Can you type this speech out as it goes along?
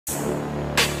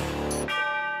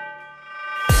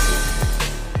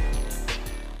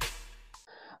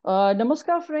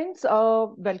Namaskar, friends.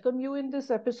 Welcome you in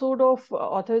this episode of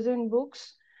Authors and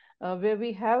Books, where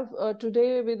we have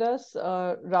today with us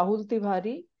Rahul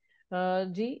Tiwari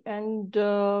ji, and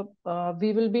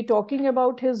we will be talking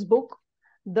about his book,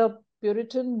 The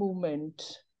Puritan Movement,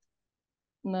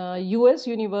 U.S.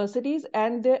 Universities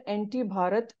and their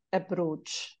Anti-Bharat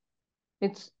Approach.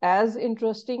 It's as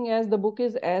interesting as the book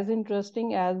is as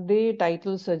interesting as the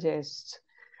title suggests.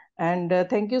 And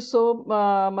thank you so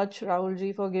much, Rahul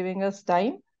ji, for giving us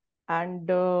time. And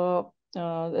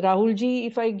Rahul ji,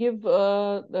 if I give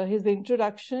his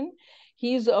introduction,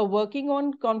 he's working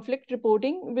on conflict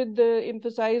reporting with the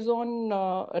emphasis on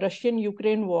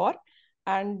Russian-Ukraine war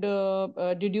and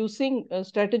deducing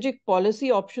strategic policy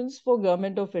options for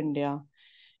Government of India.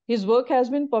 His work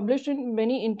has been published in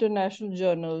many international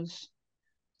journals.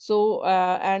 So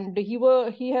and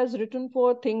he has written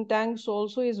for think tanks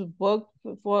also. He's worked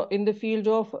for in the field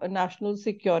of national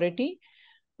security,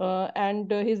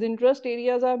 and his interest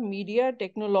areas are media,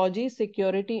 technology,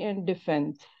 security, and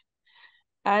defense.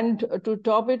 And to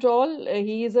top it all,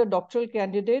 he is a doctoral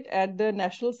candidate at the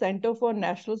National Center for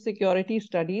National Security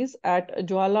Studies at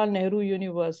Jawaharlal Nehru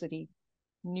University,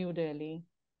 New Delhi.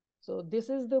 So this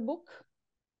is the book.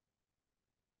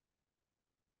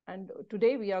 And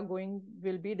today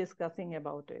we'll be discussing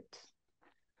about it.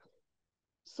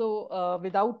 So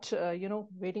without,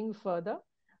 waiting further,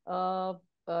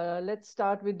 let's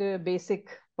start with the basic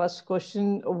first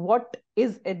question. What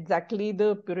is exactly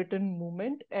the Puritan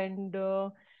movement, and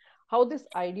how this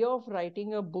idea of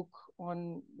writing a book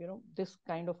on, this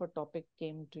kind of a topic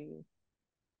came to you?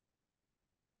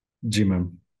 Ji ma'am.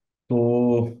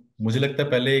 तो मुझे लगता है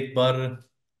पहले एक बार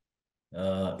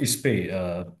इस पे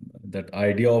that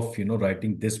idea of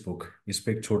writing this book, इस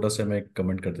पे एक छोटा सा मैं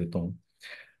कमेंट कर देता हूँ।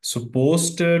 सो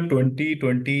पोस्ट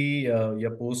 2020 या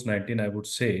post 19 I would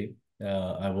say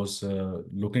I was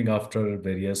looking after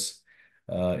various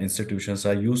institutions.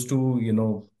 I used to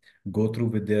go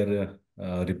through with their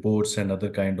reports and other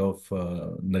kind of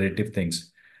narrative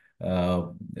things uh,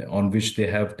 on which they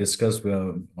have discussed,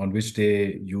 on which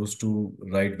they used to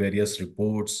write various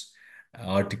reports,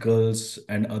 articles,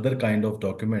 and other kind of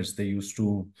documents they used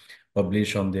to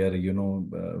publish on their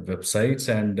websites.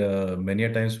 And many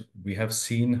a times we have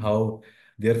seen how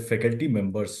their faculty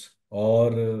members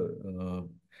or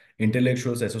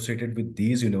intellectuals associated with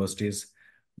these universities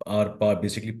are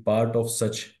basically part of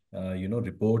such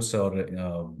reports or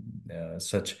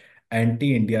such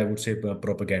anti-India, I would say,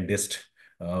 propagandist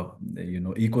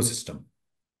ecosystem.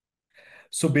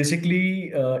 So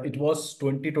basically, it was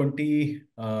 2020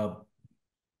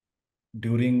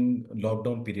 during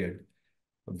lockdown period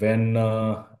when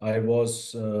I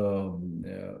was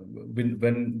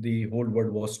when the whole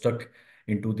world was stuck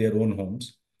into their own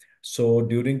homes. So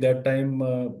during that time,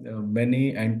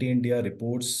 many anti-India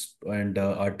reports and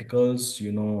articles,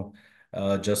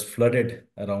 just flooded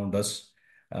around us,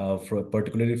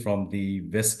 particularly from the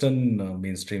Western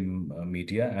mainstream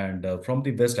media and from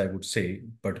the West, I would say,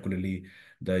 particularly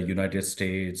the United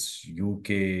States,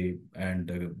 UK, and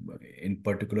in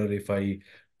particular, if I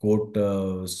quote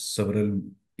several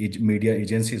media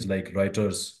agencies like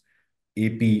Reuters,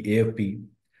 AP, AFP.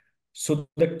 So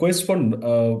the quest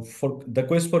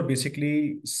for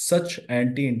basically such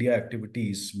anti-India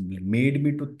activities made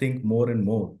me to think more and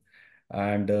more,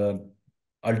 and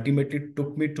ultimately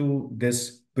took me to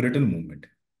this Puritan movement.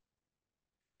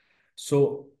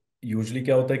 So usually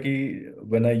क्या होता है कि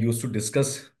when I used to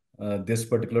discuss this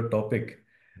particular topic,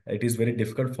 it is very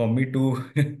difficult for me to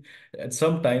and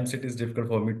sometimes it is difficult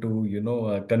for me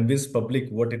to convince public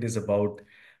what it is about,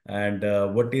 and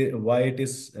why it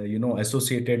is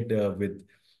associated with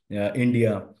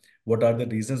India, what are the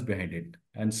reasons behind it.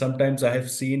 And sometimes I have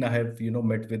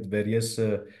met with various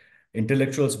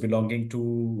intellectuals belonging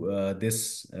to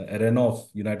this arena of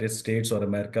United States or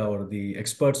America, or the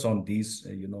experts on these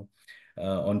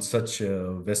on such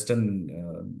Western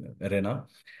arena.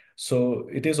 So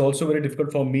it is also very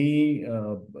difficult for me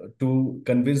to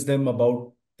convince them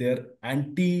about their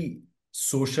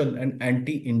anti-social and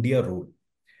anti-India role.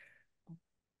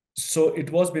 So it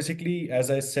was basically,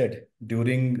 as I said,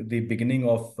 during the beginning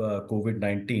of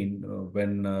COVID-19,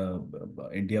 when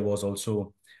India was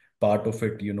also part of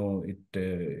it.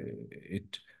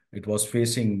 It was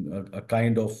facing a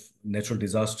kind of natural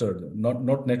disaster,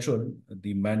 not natural,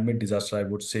 the man-made disaster, I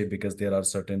would say, because there are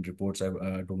certain reports. I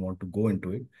don't want to go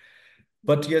into it,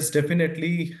 but yes,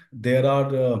 definitely there are.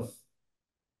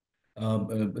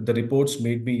 The reports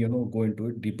made me, go into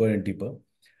it deeper and deeper.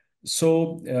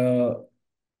 So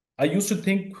I used to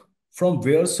think from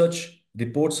where such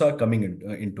reports are coming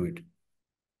into it.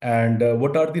 And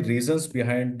what are the reasons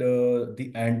behind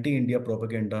the anti-India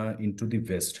propaganda into the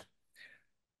West?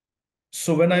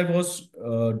 So when I was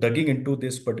digging into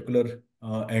this particular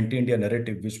anti-India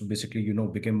narrative, which basically,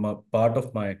 became a part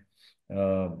of my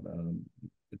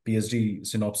PhD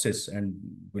synopsis and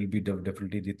will be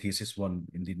definitely the thesis one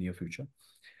in the near future.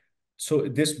 So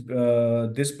this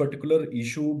particular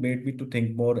issue made me to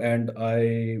think more, and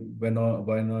when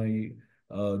I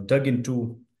dug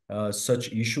into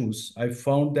such issues, I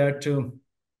found that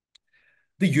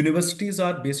the universities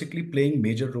are basically playing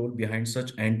major role behind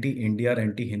such anti-India,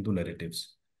 anti-Hindu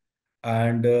narratives.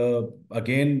 And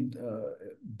again,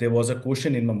 there was a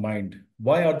question in my mind: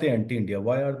 Why are they anti-India?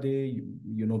 Why are they,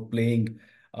 playing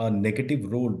a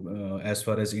negative role as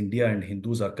far as India and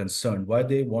Hindus are concerned? Why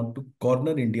they want to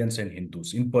corner Indians and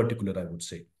Hindus in particular? I would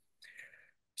say.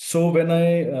 So when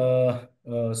I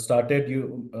started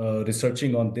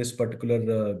researching on this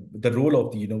particular the role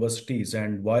of the universities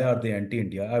and why are they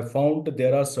anti-India, I found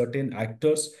there are certain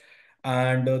actors,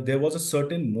 and there was a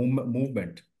certain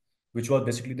movement, which was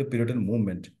basically the Puritan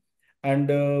movement, and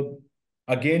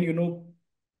again,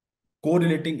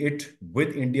 correlating it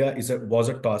with India was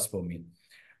a task for me,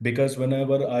 because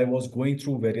whenever I was going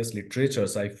through various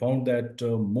literatures, I found that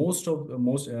most of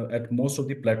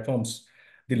the platforms,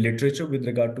 the literature with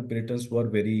regard to Puritans were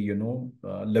very,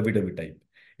 lovey-dovey type.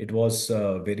 It was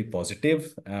very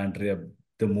positive, and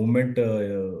the movement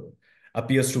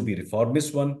appears to be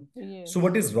reformist one. So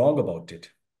what Yes. is wrong about it?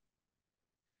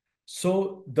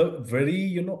 So the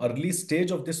very, early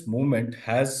stage of this movement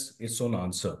has its own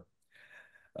answer.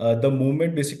 The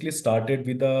movement basically started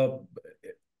with a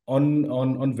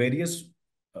on various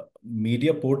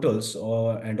media portals,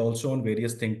 and also on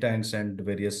various think tanks and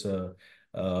various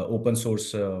open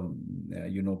source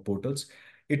portals.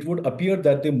 It would appear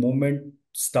that the movement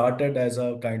started as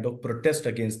a kind of protest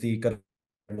against the corruption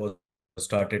that was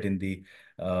started in the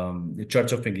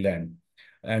Church of England,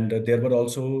 and there were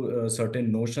also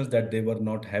certain notions that they were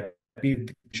not happy with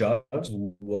King Charles,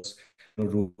 who was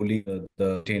ruling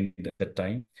the Britain at that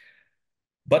time.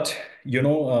 But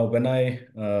when I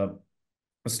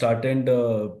started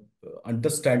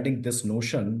understanding this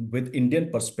notion with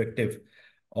Indian perspective,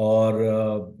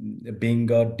 or being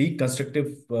a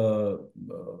deconstructive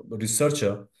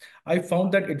researcher, I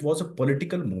found that it was a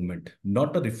political movement,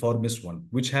 not a reformist one,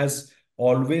 which has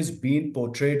always been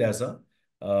portrayed as a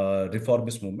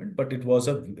reformist movement, but it was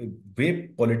a way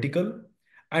political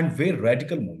and very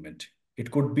radical movement. It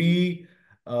could be,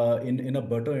 in a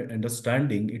better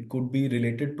understanding, it could be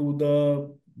related to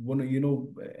the one,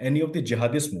 any of the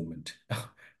jihadist movement.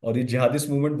 और ये jihadist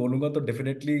movement बोलूंगा तो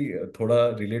definitely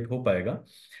थोड़ा relate हो पाएगा,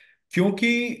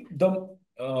 क्योंकि the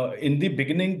in the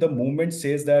beginning the movement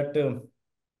says that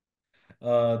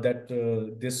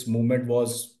this movement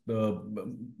was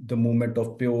the movement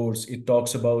of pures. It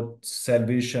talks about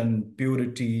salvation,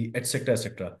 purity, etc.,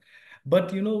 etc.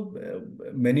 But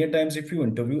many a times, if you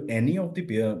interview any of the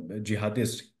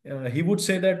jihadists, he would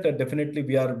say that definitely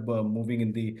we are moving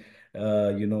in the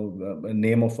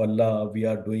name of Allah. We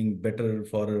are doing better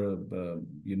for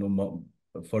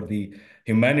for the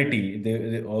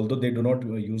humanity. Although they do not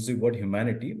use the word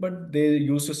humanity, but they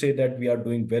used to say that we are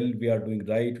doing well, we are doing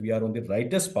right, we are on the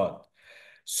rightest path.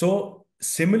 So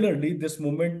similarly, this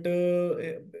movement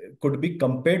could be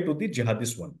compared to the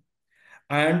jihadist one,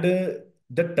 and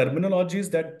the terminologies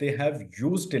that they have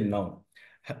used till now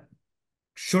ha-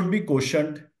 should be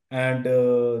cautioned, and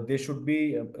they should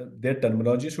be their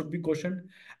terminology should be cautioned,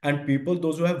 and people,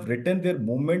 those who have written their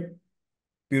movement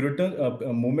Puritan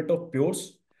movement of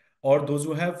pures, or those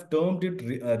who have termed it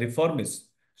reformists,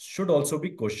 should also be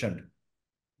questioned,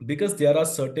 because there are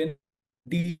certain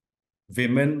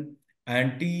anti-women,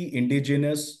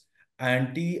 anti-indigenous,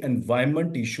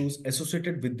 anti-environment issues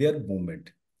associated with their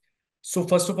movement. So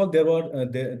first of all, there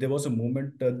was a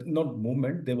movement, not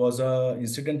movement, there was a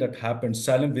incident that happened,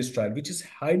 Salem witch trial, which is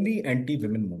highly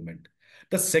anti-women movement.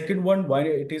 The second one, why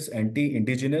it is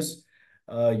anti-indigenous,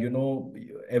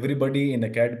 everybody in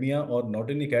academia, or not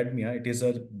in academia, it is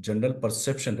a general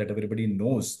perception that everybody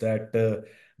knows that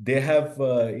they have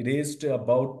erased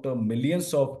about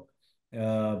millions of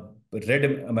uh, red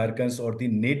Americans or the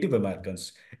Native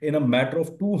Americans in a matter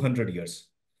of 200 years.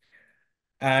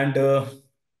 And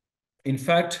in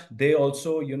fact, they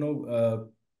also,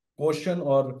 caution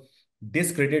or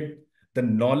discredit the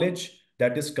knowledge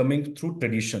that is coming through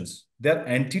traditions. They're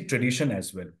anti-tradition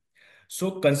as well.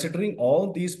 So considering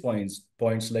all these points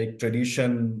like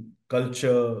tradition,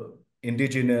 culture,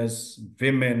 indigenous,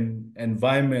 women,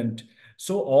 environment,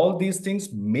 so all these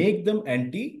things make them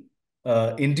anti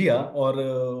India,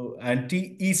 or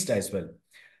anti East as well.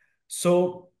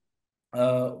 So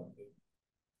uh,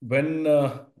 when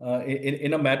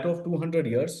in a matter of 200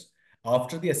 years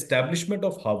after the establishment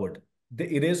of Harvard, they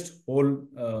erased whole,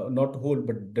 not whole,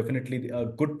 but definitely a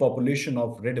good population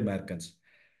of red Americans.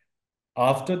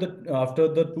 After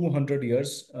the 200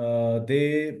 years,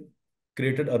 they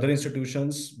created other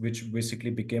institutions which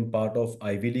basically became part of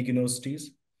Ivy League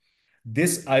universities.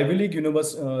 The Ivy League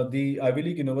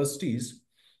universities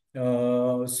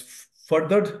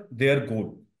furthered their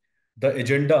goal, the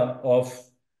agenda of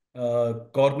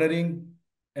cornering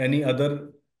any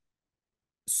other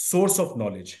source of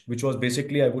knowledge, which was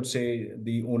basically, I would say,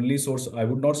 the only source. I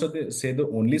would not say the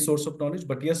only source of knowledge,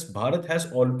 but yes, Bharat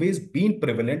has always been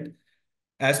prevalent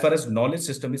as far as knowledge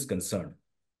system is concerned.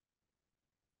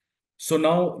 So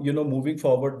now, moving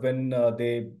forward, when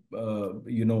they,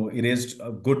 erased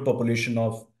a good population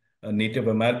of Native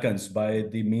Americans by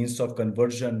the means of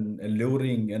conversion,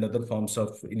 alluring, and other forms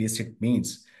of illicit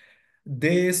means,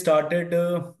 they started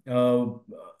a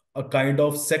kind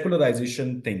of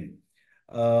secularization thing.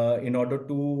 In order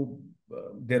to,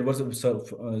 there was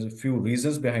a few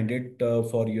reasons behind it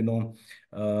for,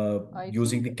 I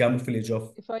using think, the camouflage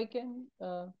of, if I can,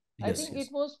 I yes, think it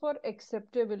yes. was for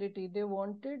acceptability. They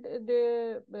wanted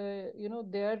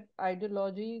their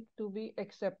ideology to be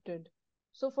accepted.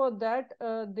 So for that,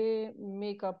 they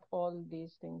make up all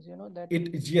these things. That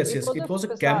Yes, it yes, was a it was a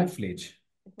facade. camouflage. It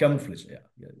was a Camouflage, facade.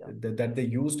 yeah, yeah, Yeah. that they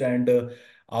used. And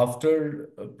after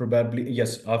probably,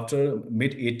 yes, after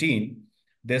mid 18,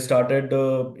 they started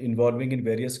involving in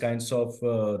various kinds of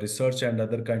research and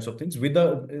other kinds of things. With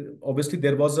the obviously,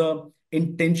 there was a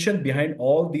intention behind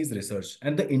all these research,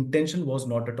 and the intention was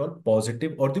not at all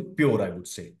positive or the pure, I would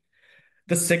say.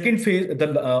 The second phase,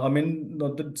 I mean,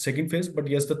 not the second phase, but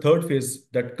yes, the third phase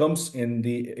that comes in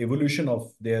the evolution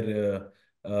of their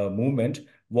movement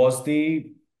was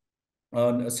the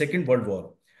Second World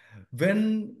War,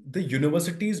 when the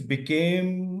universities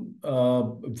became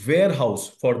warehouse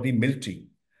for the military.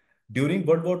 During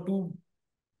World War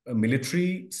II,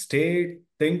 military, state,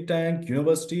 think tank,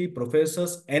 university,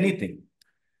 professors, anything,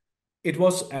 it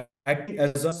was acting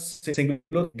as a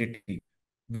singular entity.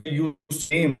 They used to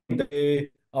claim that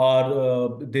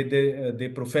they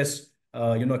profess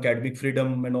academic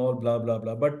freedom and all blah blah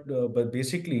blah. But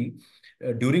basically,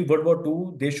 during World War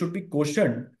II, they should be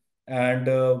questioned, and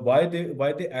why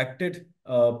they acted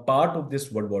part of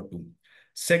this World War II.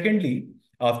 Secondly,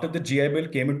 after the GI Bill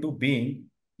came into being,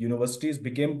 universities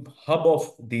became hub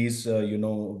of these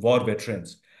war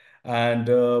veterans. And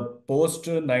post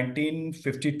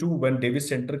 1952, when Davis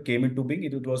Center came into being,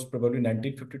 it was probably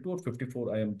 1952 or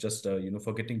 54. I am just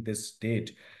forgetting this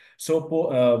date. So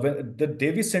when the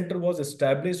Davis Center was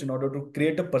established in order to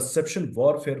create a perception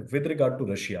warfare with regard to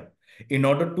Russia, in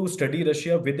order to study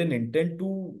Russia with an intent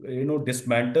to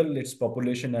dismantle its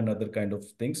population and other kind of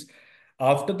things.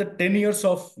 After the 10 years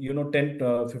of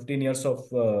 15 years of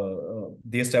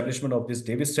the establishment of this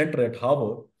Davis Center at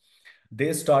Harvard,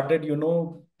 they started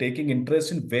taking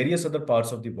interest in various other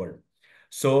parts of the world.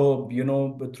 So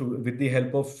through with the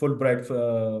help of Fulbright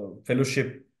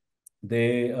fellowship,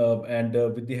 they and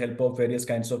with the help of various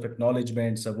kinds of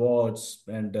acknowledgements, awards,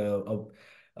 and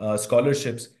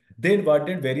scholarships, they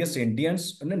invited various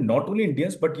Indians, and not only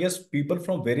Indians, but yes, people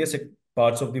from various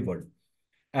parts of the world.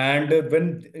 And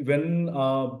when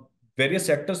various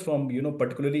actors from,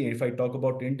 particularly if I talk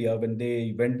about India, when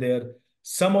they went there,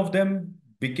 some of them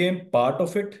became part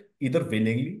of it either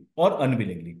willingly or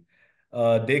unwillingly.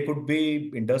 They could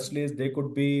be industrialists, they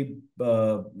could be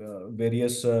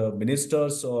various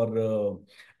ministers or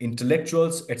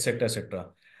intellectuals, etc.,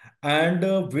 etc. And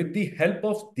with the help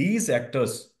of these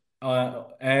actors,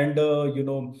 and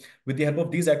with the help of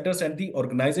these actors and the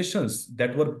organizations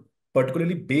that were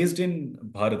particularly based in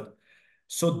Bharat.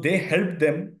 So they helped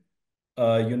them,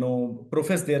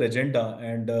 profess their agenda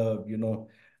and,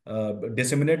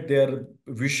 disseminate their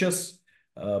vicious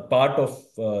part of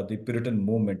the Puritan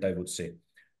movement, I would say.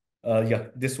 Yeah,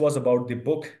 this was about the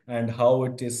book and how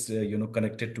it is,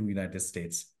 connected to United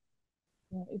States.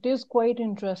 Yeah, it is quite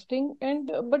interesting,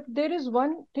 and but there is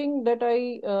one thing that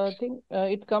I think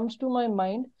it comes to my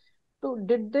mind. So,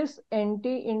 did this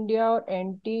anti-India or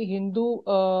anti-Hindu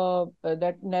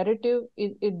that narrative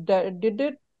did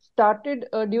it started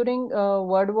during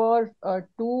World War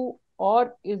II,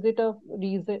 or is it a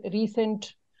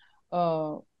recent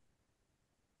uh,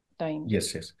 times?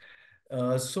 Yes, yes.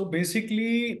 So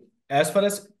basically, as far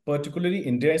as particularly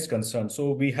India is concerned,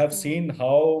 so we have Hmm. seen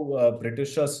how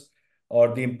Britishers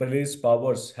or the imperialist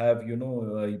powers have,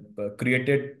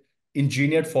 created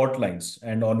engineered fault lines,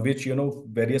 and on which,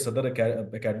 various other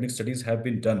academic studies have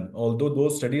been done. Although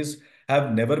those studies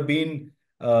have never been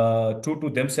true to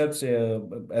themselves,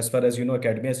 as far as,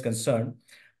 academia is concerned.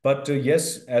 But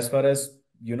yes, as far as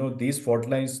these fault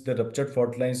lines, the ruptured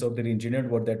fault lines or the engineered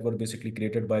were that were basically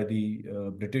created by the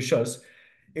Britishers,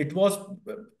 it was,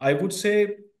 I would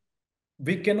say,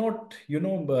 we cannot,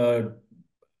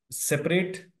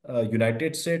 separate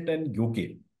United States and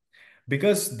UK,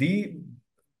 because the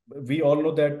we all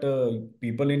know that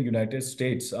people in United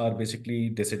States are basically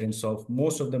descendants of,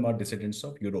 most of them are descendants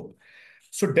of Europe.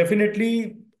 So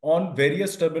definitely on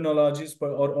various terminologies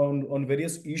or on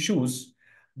various issues,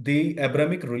 the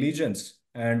Abrahamic religions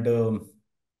and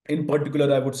in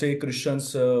particular, I would say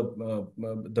Christians,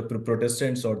 the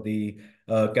Protestants or the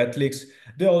Catholics,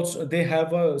 they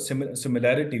have a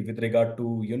similarity with regard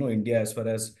to India as far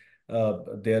as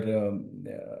their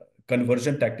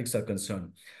conversion tactics are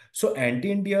concerned. So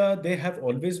anti-India, they have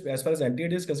always, as far as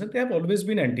anti-India is concerned, they have always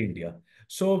been anti-India.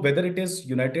 So whether it is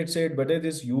United States, whether it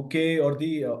is UK or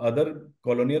the other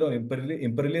colonial or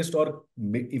imperialist or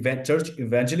church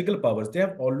evangelical powers, they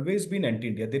have always been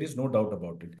anti-India. There is no doubt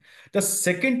about it. The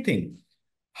second thing,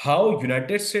 how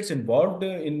United States involved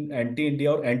in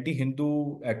anti-India or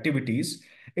anti-Hindu activities,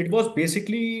 it was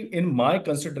basically in my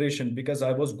consideration because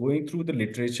I was going through the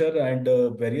literature and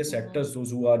various Mm-hmm. actors,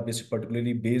 those who are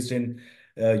particularly based in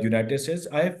United States.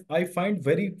 I find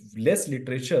very less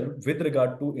literature with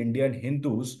regard to Indian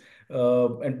Hindus,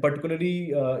 and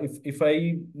particularly if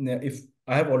I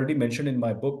have already mentioned in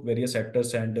my book various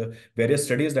actors and various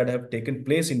studies that have taken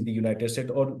place in the United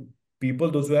States, or people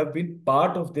those who have been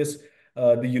part of this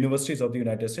the universities of the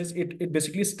United States. It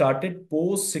basically started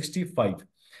post 65 Okay.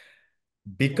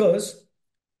 because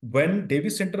when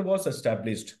Davis Center was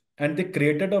established and they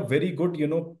created a very good,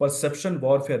 perception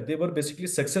warfare, they were basically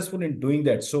successful in doing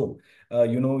that. So,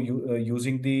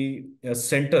 using the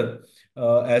center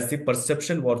as the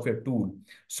perception warfare tool.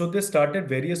 So they started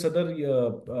various other,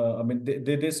 I mean,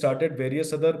 they started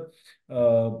various other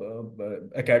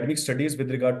academic studies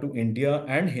with regard to India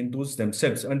and Hindus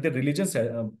themselves and the religions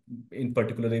in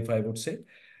particular, if I would say.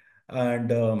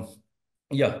 And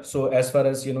yeah, so as far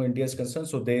as India is concerned,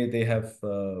 so they have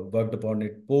worked upon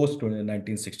it post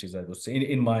 1960s, I would say,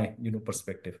 in my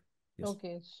perspective. Yes.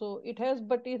 Okay, so it has,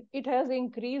 but it has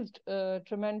increased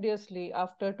tremendously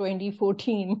after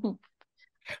 2014.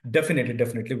 Definitely,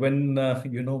 definitely. When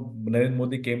Narendra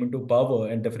Modi came into power,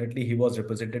 and definitely he was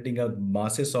representing a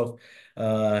masses of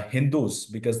Hindus,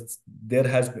 because it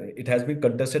has been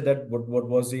contested that what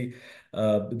was the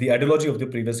ideology of the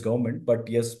previous government. But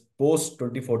yes, post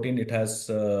 2014, it has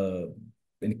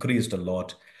increased a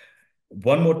lot.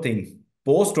 One more thing,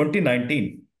 post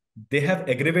 2019, they have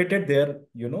aggravated their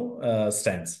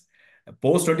stance.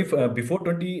 Post 20 before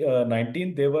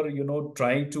 2019, they were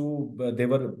trying to they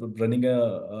were running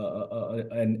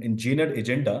an engineered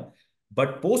agenda,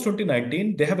 but post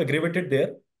 2019 they have aggravated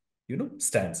their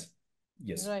stance.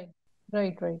 Yes.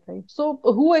 Right, right. So,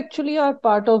 who actually are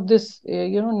part of this,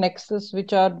 nexus,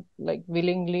 which are like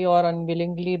willingly or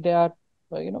unwillingly, they are,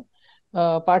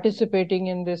 participating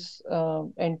in this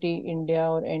anti-India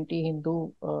or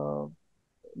anti-Hindu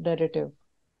narrative.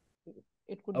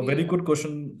 It could A very be good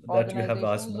question that you have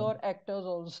asked, organizations ma'am. or actors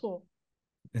also.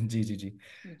 जी जी जी।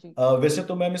 जी. वैसे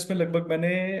तो ma'am इसमें लगभग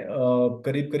मैंने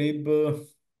करीब करीब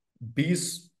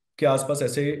 20 के आसपास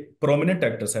ऐसे prominent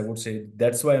actors, I would say,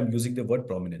 that's why I am using the word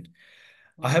prominent.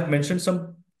 I have Hmm. Mentioned some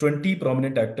 20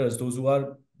 prominent actors those who are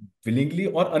willingly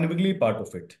और अनविलिंगली पार्ट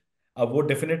ऑफ इट। अब वो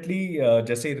डेफिनेटली,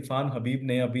 जैसे इरफान हबीब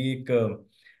ने अभी एक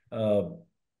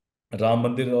राम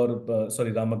मंदिर और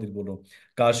सॉरी राम मंदिर बोलो,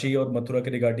 काशी और मथुरा के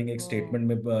रिगार्डिंग एक Hmm. स्टेटमेंट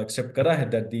में एक्सेप्ट करा है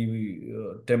that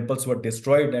the temples were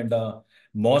destroyed and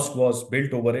mosque was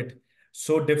built over it.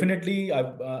 So definitely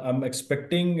I'm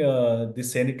expecting the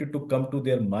sanity to come to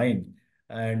their mind.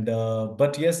 And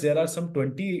but yes, there are some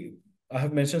 20, I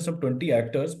have mentioned some 20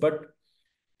 actors, but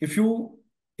if you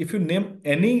name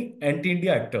any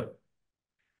anti-India actor,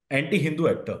 anti-Hindu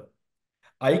actor,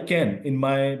 I can, in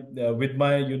my with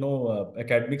my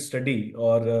academic study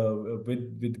or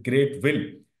with great will,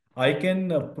 I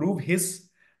can prove his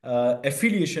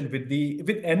affiliation with the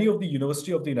with any of the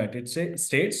University of the United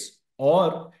States,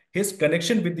 or his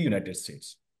connection with the United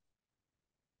States.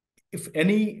 If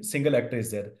any single actor is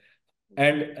there,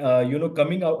 and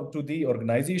coming out to the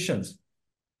organizations,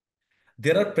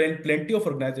 there are plenty of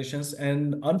organizations,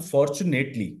 and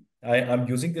unfortunately, I'm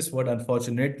using this word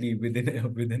unfortunately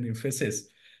within within emphasis.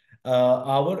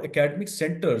 Our academic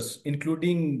centers,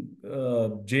 including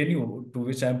JNU, to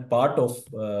which I'm part of,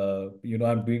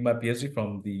 I'm doing my PhD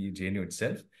from the JNU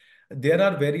itself. There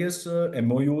are various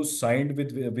MOUs signed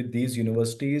with these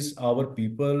universities. Our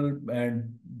people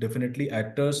and definitely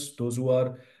actors, those who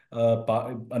are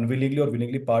unwillingly or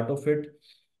willingly part of it,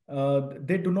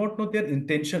 they do not know their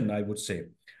intention, I would say.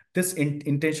 This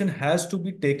intention has to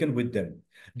be taken with them.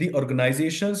 The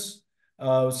organizations,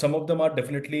 some of them are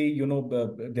definitely,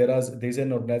 there's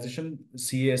an organization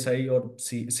CSI or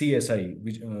CSI,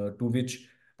 which to which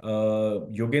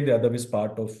Yogendra Yadav is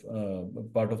part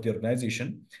of the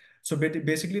organization. So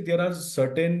basically, there are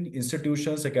certain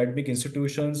institutions, academic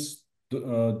institutions,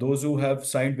 those who have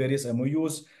signed various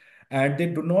MOUs, and they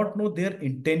do not know their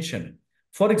intention.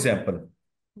 For example,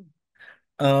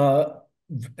 uh,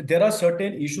 there are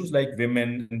certain issues like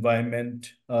women,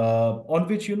 environment, on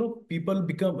which people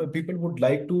would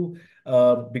like to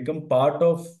become part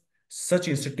of such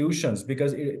institutions,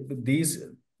 because these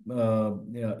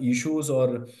yeah, issues,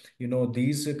 or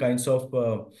these kinds of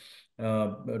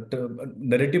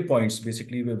narrative points,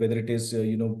 basically, whether it is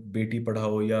beti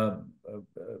padhao, ya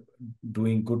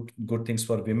doing good things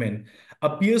for women,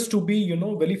 appears to be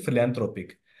very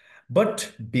philanthropic.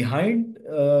 But behind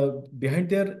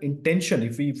their intention,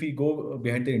 if we go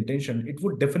behind their intention, it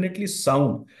would definitely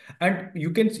sound, and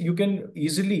you can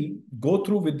easily go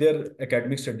through with their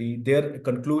academic study, their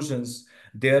conclusions,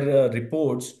 their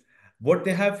reports, what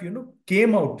they have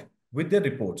came out with their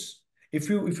reports. If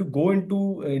you go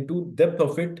into depth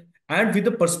of it, and with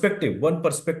the perspective, one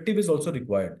perspective is also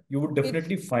required, you would It's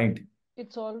definitely find.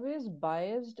 it's always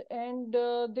biased, and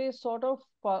they sort of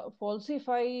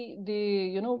falsify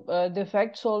the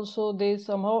facts also. They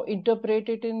somehow interpret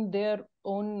it in their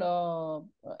own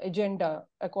agenda,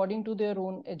 according to their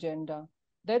own agenda.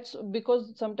 That's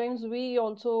because sometimes we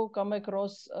also come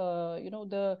across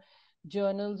the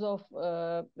journals of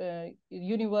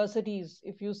universities.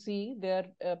 If you see their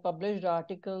published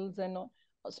articles, and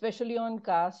especially on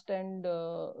caste and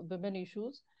women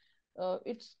issues,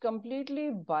 it's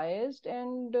completely biased,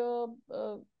 and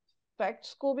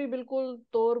facts को भी बिल्कुल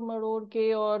तोड़ मरोड़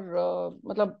के, और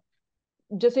मतलब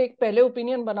जैसे एक पहले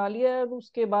ओपिनियन बना लिया है और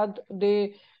उसके बाद दे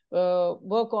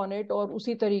वर्क ऑन इट और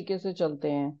उसी तरीके से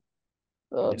चलते हैं.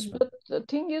 Yes, ma'am. The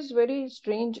thing is very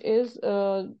strange is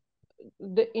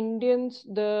the Indians,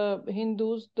 the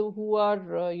Hindus, who are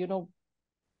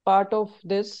part of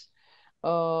this,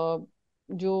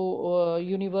 जो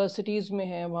यूनिवर्सिटीज में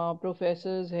हैं, वहाँ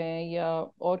प्रोफेसर्स हैं या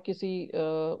और किसी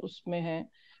उसमें हैं,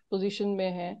 पोजीशन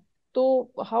में हैं, तो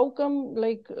how come,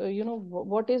 like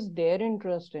what is their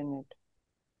interest in it,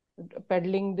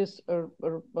 peddling this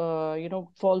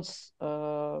false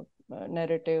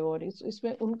narrative, और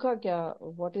इसमें उनका क्या,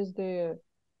 व्हाट इज द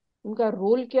उनका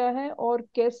रोल क्या है, और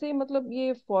कैसे मतलब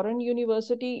ये फॉरेन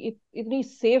यूनिवर्सिटी इतनी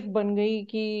सेफ बन गई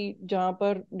कि जहाँ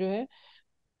पर जो है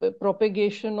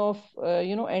प्रोपेगेशन ऑफ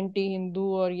एंटी हिंदू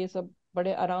और ये सब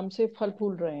बड़े आराम से फल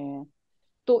फूल रहे हैं.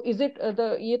 तो इज इट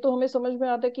द ये तो हमें समझ में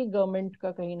आता है कि गवर्नमेंट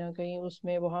का कहीं ना कहीं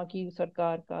उसमें, वहाँ की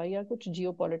सरकार का या कुछ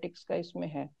जियो पॉलिटिक्स का इसमें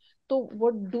है. तो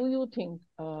व्हाट डू यू थिंक?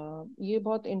 ये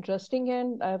बहुत इंटरेस्टिंग है,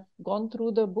 and I have gone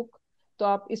through the book. तो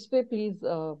आप इस पे प्लीज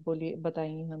बोलिए,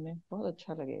 बताइए, हमें बहुत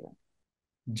अच्छा लगेगा.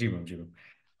 जी मैम, जी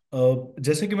मैम.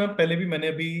 जैसे कि मैम, पहले भी मैंने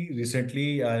अभी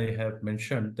recently I have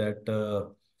mentioned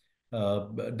that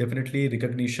definitely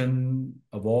recognition,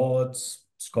 awards,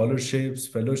 scholarships,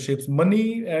 fellowships,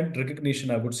 money, and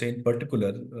recognition, I would say, in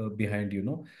particular, behind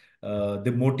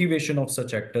the motivation of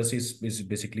such actors is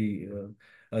basically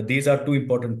these are two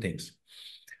important things.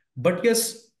 But yes,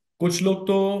 कुछ लोग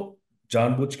तो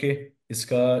जानबूझ के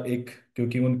इसका एक,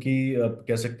 क्योंकि उनकी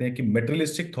कह सकते हैं कि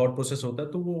मेटेरियलिस्टिक थॉट प्रोसेस होता है,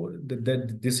 तो वो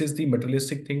this is the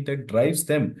materialistic thing that drives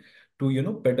them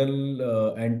to pedal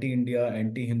anti India,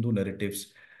 anti Hindu narratives.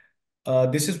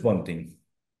 This is one thing.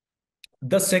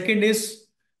 The second is,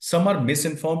 some are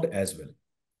misinformed as well.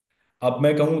 अब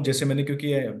मैं कहूँ, जैसे मैंने,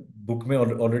 क्योंकि बुक में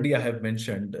already I have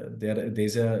mentioned, there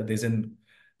N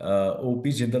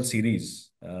OP Jindal series.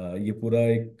 ये पूरा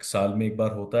एक साल में एक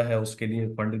बार होता है, उसके लिए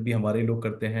फंड भी हमारे लोग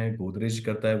करते हैं, गोदरेज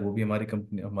करता है, वो भी हमारी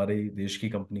कंपनी, हमारे देश की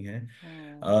कंपनी है.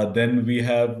 देन वी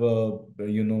हैव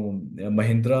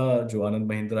महिंद्रा, जो आनंद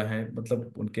महिंद्रा है,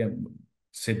 मतलब उनके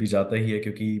से भी जाता ही है,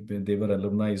 क्योंकि देवर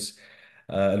एलुमनाइज,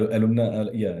 एलुमना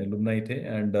या एलुमनाई थे.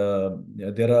 And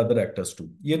there are other actors to.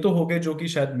 ये तो हो गए जो कि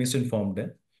शायद मिस इन्फॉर्म्ड है.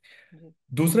 जी.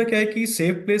 दूसरा क्या है कि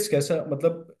सेफ प्लेस कैसा,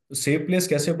 मतलब सेफ प्लेस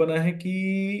कैसे बना है कि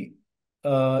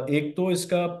एक तो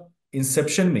इसका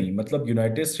इंसेप्शन में ही, मतलब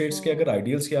यूनाइटेड स्टेट्स के अगर हम्म.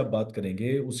 आइडियल्स की आप बात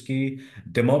करेंगे, उसकी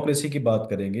डेमोक्रेसी की बात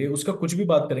करेंगे, उसका कुछ भी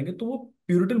बात करेंगे, तो वो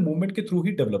प्यूरिटन मूवमेंट के थ्रू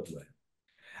ही डेवलप हुआ है.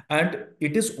 And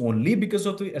it is only because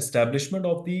of the establishment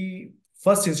of the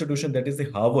first institution, that is the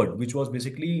Harvard, which was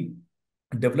basically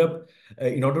developed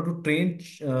in order to train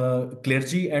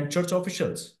clergy and church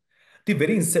officials. The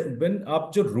very when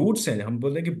आप जो roots हैं, हम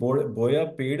बोलते हैं कि बोया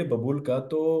पेड़ बबूल का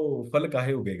तो फल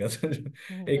काहे उगेगा. एक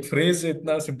बिल्कुल. फ्रेज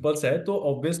इतना सिंपल सा है. तो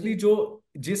ऑब्वियसली जी. जो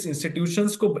जिस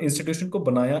इंस्टीट्यूशन को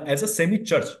बनाया एज अ सेमी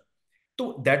चर्च,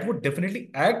 तो that would definitely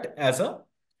act as a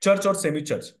church और सेमी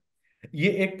चर्च। ये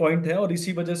एक पॉइंट है, और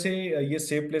इसी वजह से ये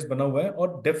सेफ प्लेस बना हुआ है।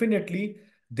 और definitely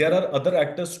there are other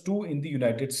actors to in the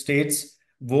United states.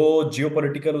 वो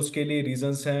जियोपॉलिटिकल उसके लिए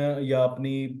रीजंस हैं, या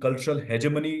अपनी कल्चरल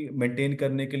हेजेमनी मेंटेन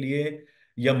करने के लिए,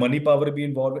 या मनी पावर भी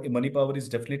involve, money power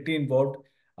is definitely involve.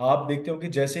 आप देखते हो कि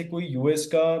जैसे कोई यूएस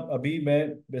का, अभी मैं,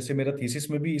 वैसे मेरा थीसिस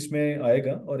में भी इसमें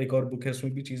आएगा और एक और बुक है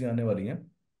उसमें भी चीजें आने वाली हैं।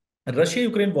 रशिया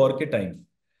यूक्रेन वॉर के टाइम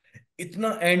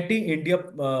इतना एंटी इंडिया,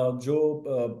 जो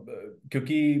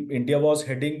क्योंकि India was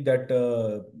heading that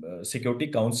security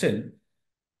council,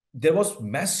 there was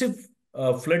massive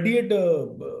flooded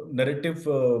narrative,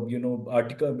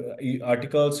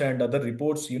 articles and other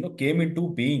reports, came into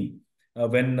being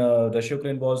when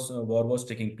Russia-Ukraine war was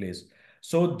taking place.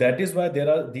 So that is why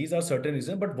these are certain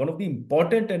reasons, but one of the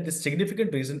important and the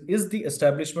significant reason is the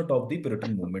establishment of the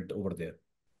Puritan movement over there.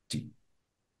 Ji.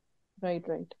 Right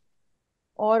right.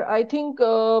 और I think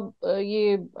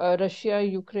ये Russia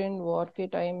Ukraine war के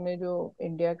time में जो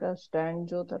India का stand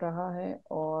जो रहा है,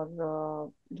 और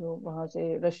जो वहां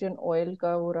से रशियन ऑयल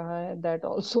का वो रहा है, that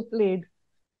also played.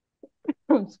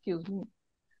 Excuse me.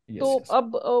 तो Yes, yes.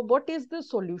 अब व्हाट इज द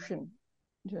सॉल्यूशन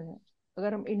जो है,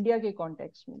 अगर हम इंडिया के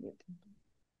कॉन्टेक्स्ट में लेते हैं तो?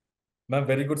 Ma'am,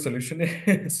 very good solution.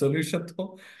 Solution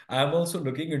though, I am also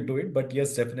looking into it, but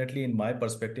yes, definitely in my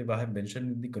perspective, I have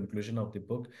mentioned in the conclusion of the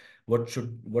book what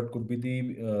could be the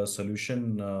solution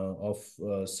of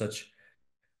such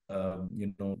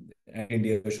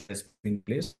anti-India situation has been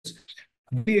placed.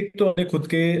 भी एक तो अपने खुद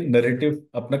के narrative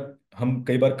अपना हम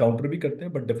कई बार counter भी करते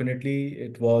हैं, but definitely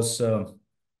it was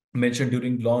mentioned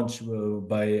during launch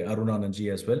by Arun Anand ji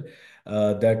as well,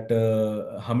 that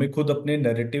हमें खुद अपने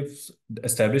नैरेटिव्स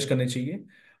एस्टेब्लिश करने चाहिए,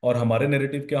 और हमारे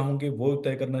नैरेटिव क्या होंगे वो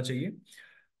तय करना चाहिए।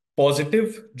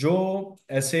 पॉजिटिव जो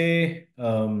ऐसे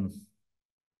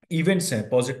इवेंट्स हैं,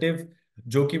 पॉजिटिव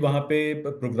जो कि वहां पे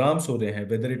प्रोग्राम्स हो रहे हैं,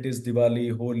 whether it is Diwali,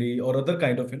 Holi और other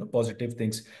kind of positive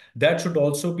things, that should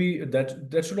also be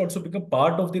that should also become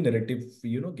part of the narrative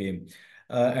game.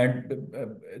 And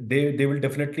they will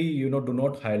definitely do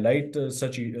not highlight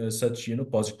such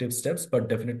positive steps, but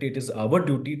definitely it is our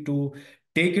duty to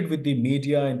take it with the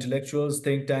media, intellectuals,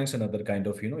 think tanks, and other kind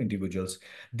of individuals.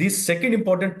 The second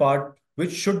important part,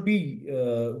 which should be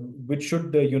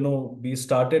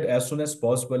started as soon as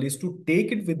possible, is to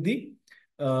take it with the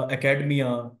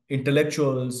academia,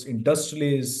 intellectuals,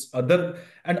 industrialists,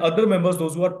 other members,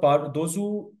 those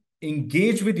who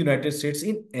engage with United States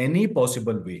in any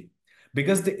possible way,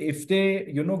 because if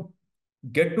they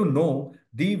get to know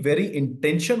the very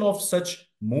intention of such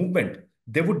movement,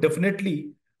 they would definitely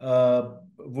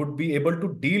would be able to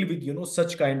deal with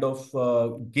such kind of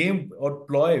game or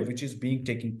ploy which is being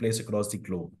taking place across the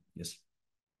globe. Yes.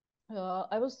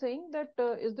 I was saying that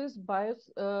is this bias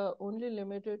only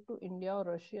limited to India or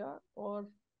Russia, or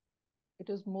it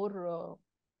is more?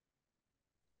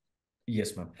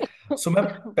 Yes ma'am. सो मैं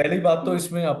पहली बात तो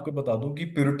इसमें आपको बता दूं कि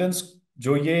Puritans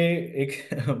जो ये एक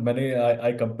मैंने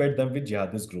आई compared them with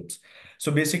jihadist groups.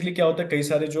 So basically क्या होता है, कई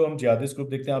सारे जो हम जिहादिस्ट ग्रुप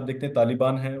देखते हैं, आप देखते हैं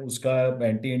तालिबान है, उसका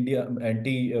एंटी इंडिया,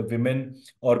 एंटी विमेन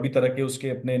और भी तरह के उसके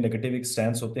अपने नेगेटिव एक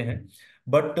स्टैंस होते हैं।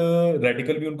 बट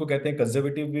रेडिकल भी उनको कहते हैं,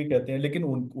 कंजर्वेटिव भी कहते हैं, लेकिन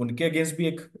उनके अगेंस्ट भी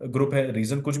एक ग्रुप है,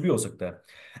 रीजन कुछ भी हो सकता है।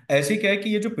 ऐसे क्या है कि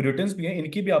ये जो प्यूरिटन्स भी हैं,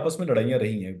 इनकी भी आपस में लड़ाइयाँ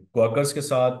रही हैं, क्वाकर्स के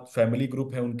साथ, फैमिली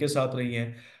ग्रुप है उनके साथ रही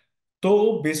हैं। तो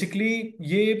बेसिकली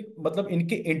ये मतलब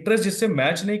इनके इंटरेस्ट जिससे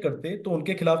मैच नहीं करते तो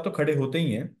उनके खिलाफ तो खड़े होते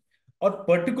ही हैं। और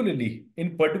particularly,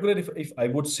 in particular if I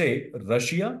would say,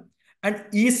 Russia and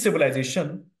east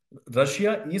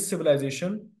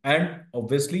civilisation, and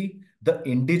obviously the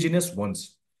indigenous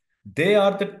once, they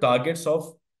are the targets of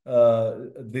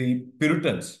the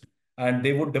Puritans, and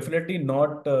they would definitely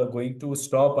not going to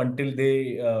stop until they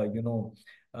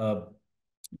uh,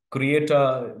 create a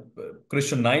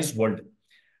Christianized world.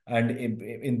 And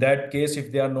in that case, if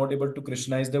they are not able to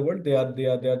Christianize the world, they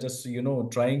are just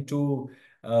trying to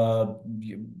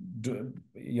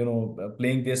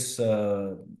playing this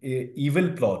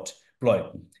evil ploy.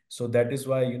 So that is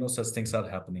why such things are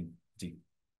happening. Ji.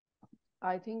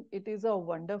 I think it is a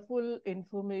wonderful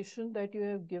information that you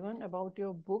have given about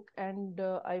your book, and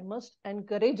I must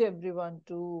encourage everyone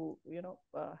to,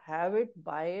 have it,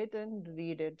 buy it, and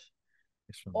read it.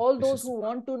 Yes, ma'am. All This those is who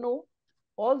want to know,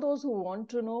 all those who want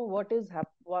to know what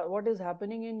is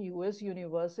happening in US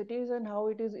universities and how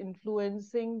it is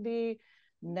influencing the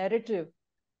narrative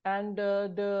and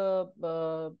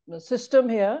the system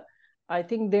here, I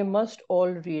think they must all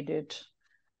read it.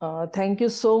 Thank you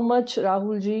so much,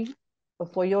 Rahul ji,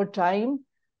 for your time.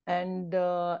 And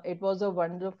it was a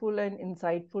wonderful and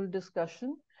insightful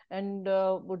discussion. and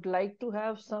would like to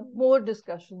have some more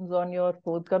discussions on your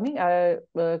forthcoming. I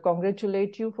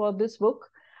congratulate you for this book,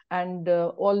 and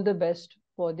all the best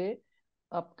for the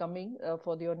upcoming,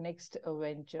 for your next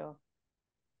venture.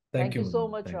 Thank Thank you, you so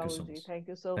Vinay. much, Thank you so Rahul ji. much. Thank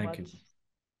you so Thank you.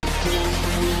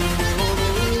 much.